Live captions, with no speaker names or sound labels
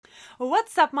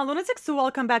What's up, my lunatics?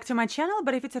 Welcome back to my channel,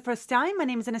 but if it's your first time, my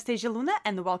name is Anastasia Luna,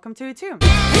 and welcome to you too.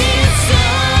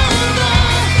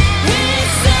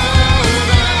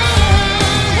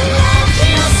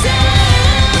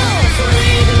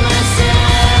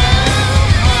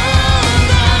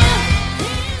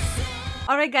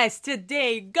 Alright guys,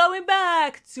 today going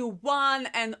back to one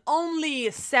and only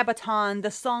SABATON. The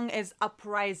song is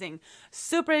Uprising.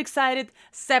 Super excited.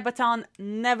 SABATON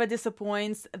never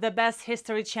disappoints. The best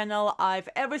history channel I've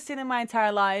ever seen in my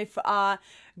entire life.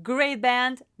 Great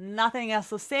band, nothing else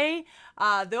to say.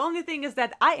 The only thing is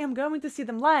that I am going to see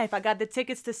them live. I got the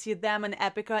tickets to see them in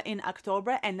Epica in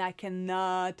October, and I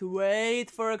cannot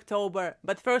wait for October.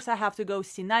 But first I have to go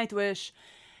see Nightwish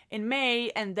in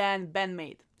May and then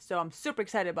Bandmate. So I'm super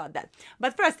excited about that.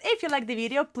 But first, if you like the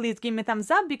video, please give me a thumbs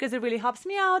up because it really helps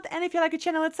me out. And if you like the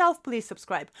channel itself, please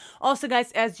subscribe. Also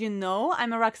guys, as you know,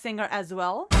 I'm a rock singer as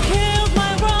well. Killed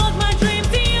my world, my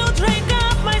dreams, you drink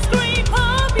up my scream.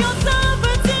 Hope you'll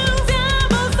suffer too.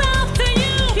 Devil's after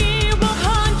you. He will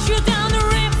hunt you down,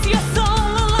 rips your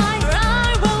soul alive.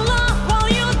 I will laugh while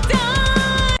you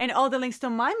die. And all the links to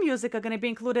my music are going to be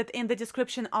included in the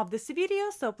description of this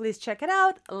video, so please check it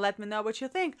out. Let me know what you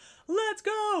think. Let's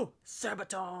go!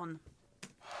 SABATON!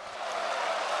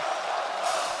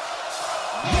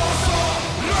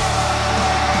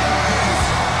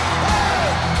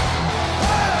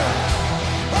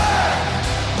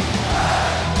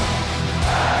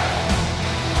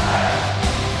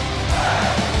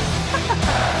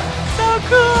 So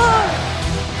cool!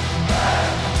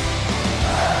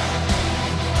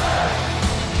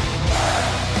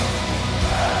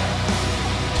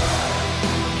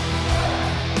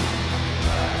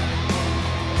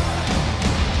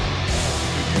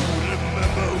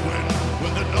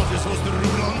 Was the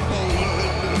rule on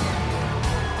Poland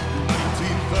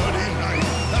 1939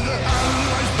 and the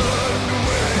Allies burned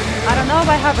away. I don't know if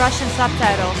I have Russian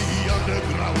subtitles. The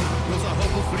underground was a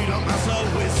hope of freedom as a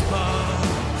whisper.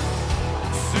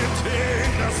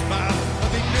 Sitting a spell,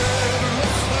 but they never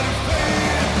lost their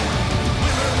faith.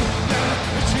 Women, men,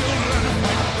 and children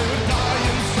fight, they were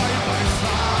dying side by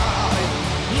side.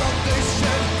 Blood they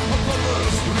shed upon the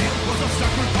street was a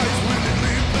sacrifice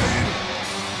willingly paid.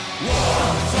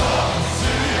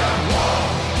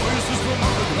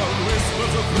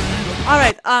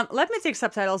 Alright, let me take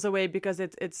subtitles away because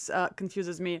it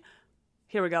confuses me.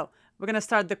 Here we go. We're gonna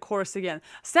start the chorus again.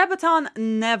 SABATON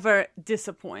never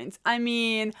disappoints. I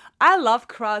mean, I love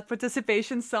crowd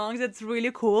participation songs. It's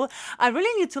really cool. I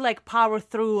really need to like power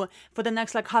through for the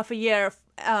next like half a year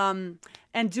and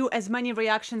do as many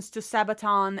reactions to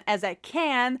SABATON as I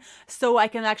can so I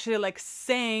can actually like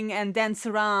sing and dance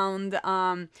around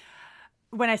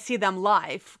when I see them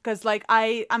live, because like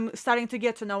I'm starting to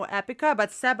get to know Epica, but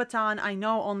SABATON I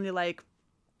know only like,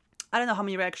 I don't know how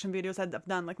many reaction videos I've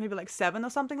done, like maybe like 7 or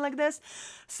something like this.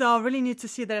 So I really need to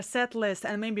see their set list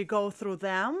and maybe go through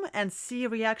them and see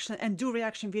reaction and do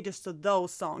reaction videos to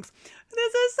those songs.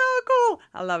 This is so cool.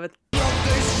 I love it.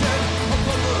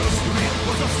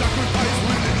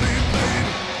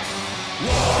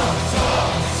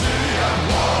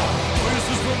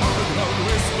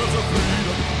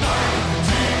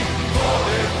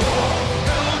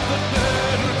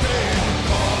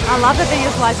 I love that they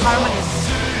use live harmonies.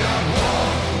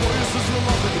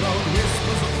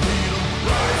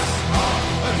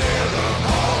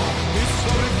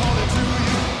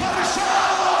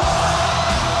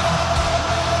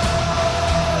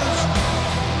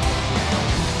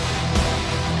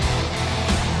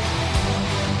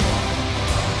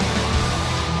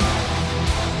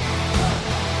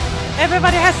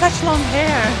 Everybody has such long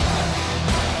hair.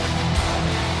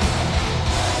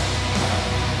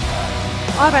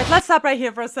 Alright, let's stop right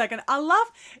here for a second. I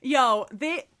love,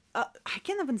 I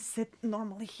can't even sit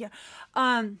normally here.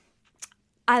 I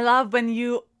love when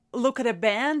you look at a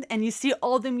band and you see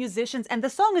all the musicians, and the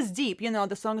song is deep, you know,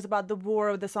 the song is about the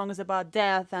war, the song is about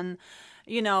death, and,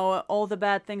 you know, all the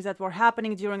bad things that were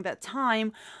happening during that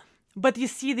time. But you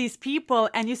see these people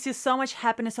and you see so much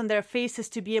happiness on their faces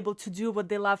to be able to do what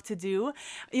they love to do.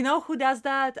 You know who does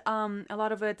that? A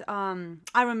lot of it, Iron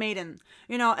Maiden.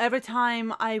 You know, every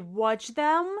time I watch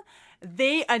them,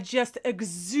 they are just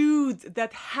exude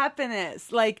that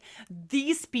happiness. Like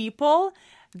these people,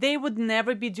 they would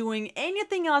never be doing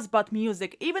anything else but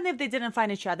music, even if they didn't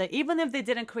find each other, even if they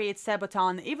didn't create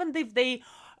SABATON, even if they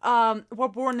were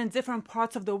born in different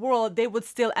parts of the world, they would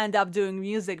still end up doing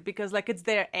music because like it's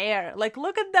their air. Like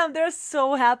look at them, they're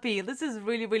so happy. This is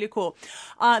really, really cool.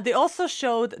 They also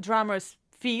showed drummers'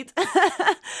 feet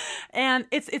and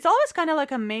it's always kind of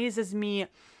like amazes me.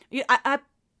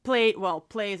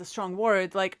 play is a strong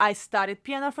word. Like I studied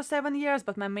piano for 7 years,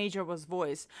 but my major was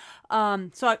voice.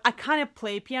 So I kind of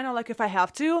play piano like if I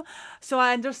have to. So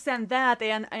I understand that,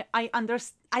 and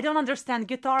I don't understand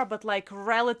guitar, but like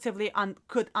relatively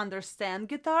could understand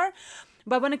guitar.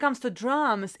 But when it comes to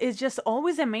drums, it just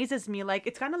always amazes me. Like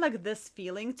it's kind of like this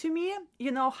feeling to me,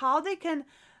 how they can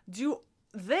do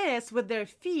this with their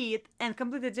feet and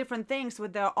completely different things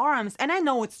with their arms. And I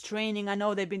know it's training. I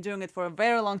know they've been doing it for a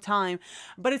very long time,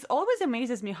 but it always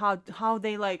amazes me how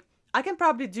they like, I can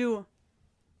probably do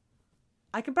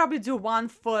 1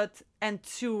 foot and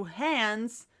 2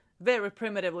 hands very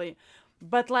primitively,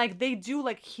 but like they do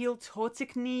like heel toe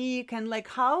technique, and like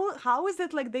how is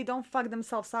it like they don't fuck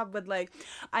themselves up? But like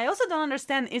I also don't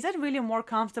understand, is it really more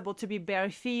comfortable to be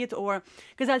bare feet, or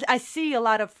because I see a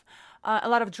lot of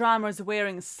drummers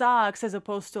wearing socks as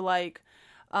opposed to like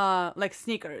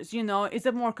sneakers, is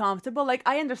it more comfortable? Like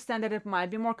I understand that it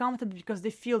might be more comfortable because they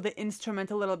feel the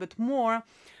instrument a little bit more,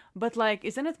 but like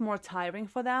isn't it more tiring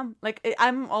for them? Like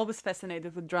I'm always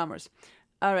fascinated with drummers.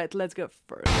 All right, let's go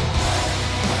first.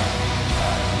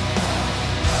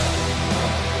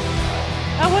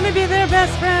 I want to be their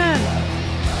best friend.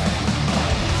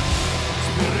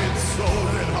 Spirit, soul,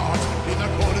 and heart in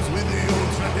accordance with the old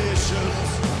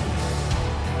traditions.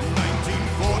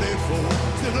 1944,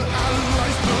 till the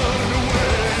allies burn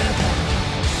away.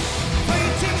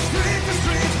 Fighting street to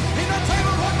street in a time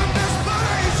of hope and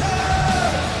desperation.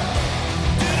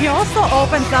 He also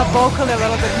opens up vocally a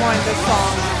little bit more in this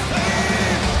song.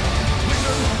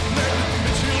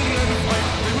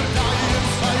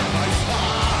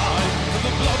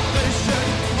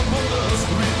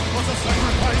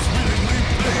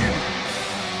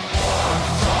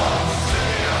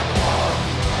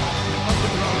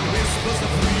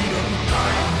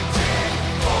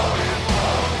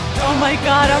 Oh my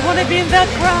God, I want to be in that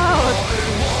crowd.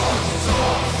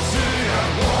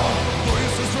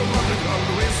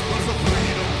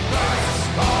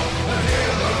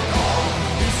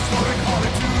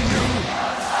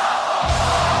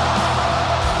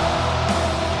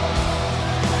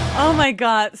 Oh my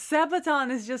God,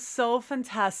 Sabaton is just so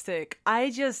fantastic.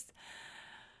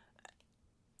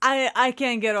 I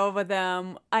can't get over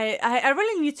them. I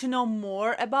really need to know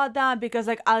more about them because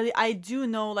like I do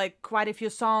know like quite a few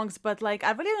songs, but like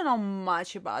I really don't know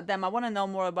much about them. I want to know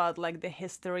more about like the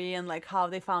history and like how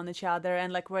they found each other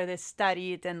and like where they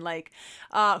studied and like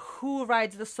who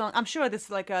writes the song. I'm sure this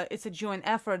is like it's a joint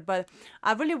effort, but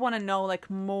I really want to know like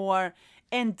more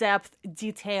in-depth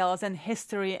details and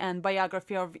history and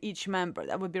biography of each member.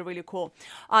 That would be really cool.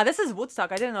 This is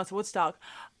Woodstock. I didn't know it's Woodstock.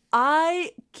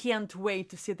 I can't wait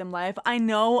to see them live. I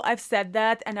know I've said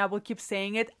that and I will keep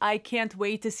saying it. I can't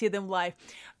wait to see them live.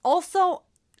 Also,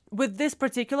 with this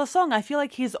particular song, I feel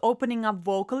like he's opening up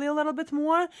vocally a little bit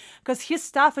more because his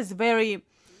stuff is very...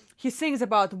 He sings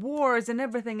about wars and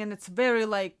everything, and it's very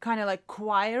like kind of like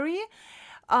choiry.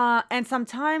 And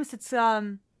sometimes it's...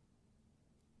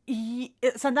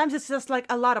 sometimes it's just like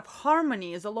a lot of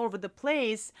harmonies all over the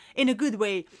place in a good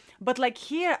way, but like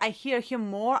here I hear him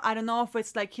more. I don't know if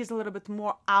it's like he's a little bit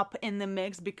more up in the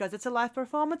mix because it's a live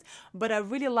performance, but I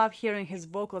really love hearing his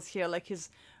vocals here. Like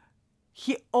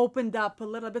he opened up a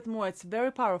little bit more. It's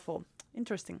very powerful.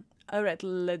 Interesting. All right,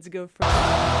 let's go for it.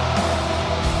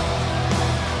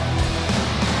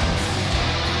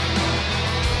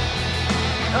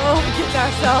 Oh,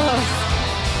 guitar solos.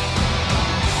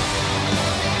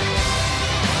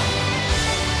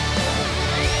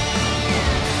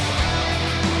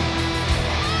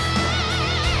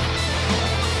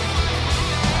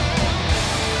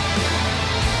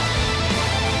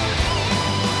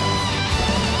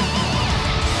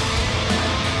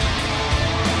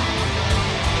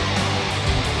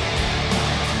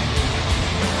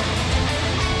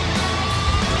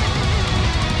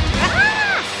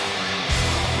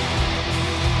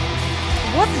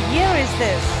 What year is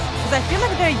this? Because I feel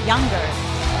like they're younger.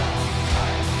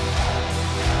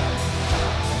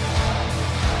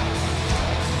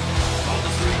 All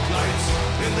the street lights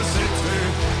in the city,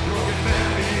 broken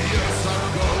many years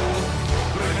ago.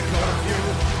 During a curfew,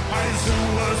 I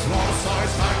sewers was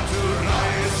it's time to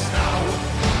rise now.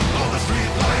 All the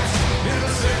street lights in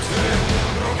the city,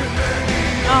 broken many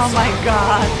years Oh my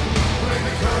God. During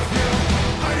the curfew,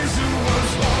 I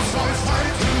sewers was it's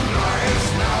time to rise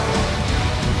now.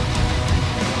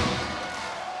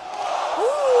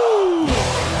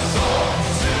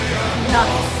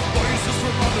 Nice. Voices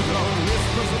from underground,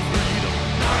 whispers of freedom.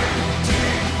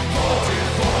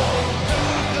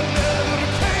 1944, the never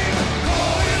came,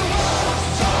 calling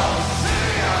Warsaw,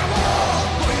 Syrian war.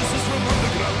 Voices from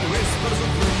underground, whispers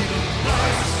of freedom.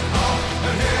 Rise up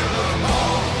and hear them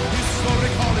all.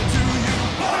 Historic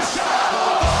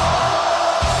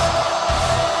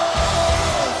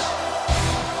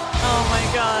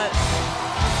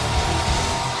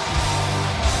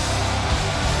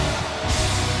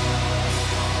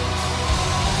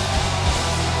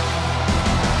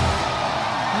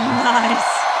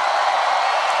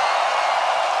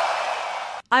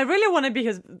I really want to be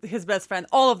his best friend.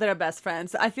 All of their best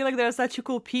friends. I feel like they're such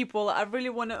cool people. I really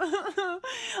want to.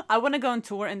 I want to go on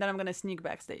tour and then I'm gonna sneak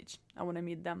backstage. I want to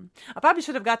meet them. I probably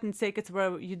should have gotten tickets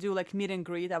where you do like meet and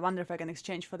greet. I wonder if I can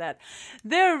exchange for that.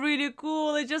 They're really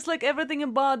cool. It's just like everything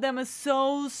about them is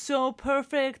so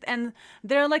perfect, and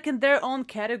they're like in their own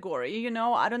category. You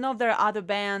know, I don't know if there are other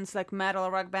bands like metal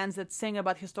or rock bands that sing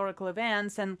about historical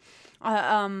events and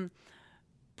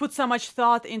put so much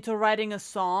thought into writing a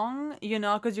song, you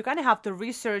know, because you kind of have to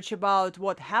research about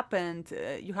what happened.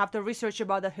 You have to research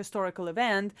about that historical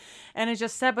event, and it's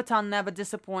just Sabaton never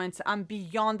disappoints. I'm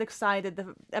beyond excited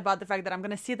about the fact that I'm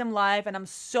going to see them live, and I'm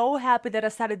so happy that I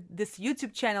started this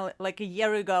YouTube channel like a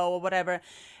year ago or whatever,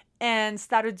 and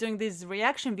started doing these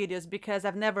reaction videos because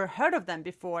I've never heard of them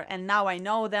before, and now I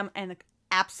know them and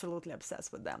absolutely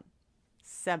obsessed with them.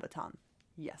 Sabaton.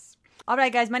 Yes.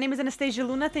 Alright guys, my name is Anastasia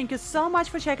Luna. Thank you so much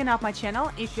for checking out my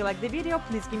channel. If you like the video,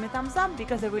 please give me a thumbs up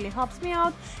because it really helps me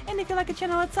out. And if you like the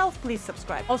channel itself, please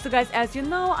subscribe. Also guys, as you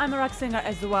know, I'm a rock singer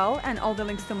as well, and all the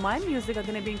links to my music are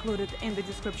going to be included in the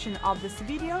description of this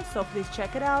video. So please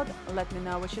check it out, let me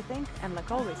know what you think, and like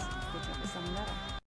always, keep it something better.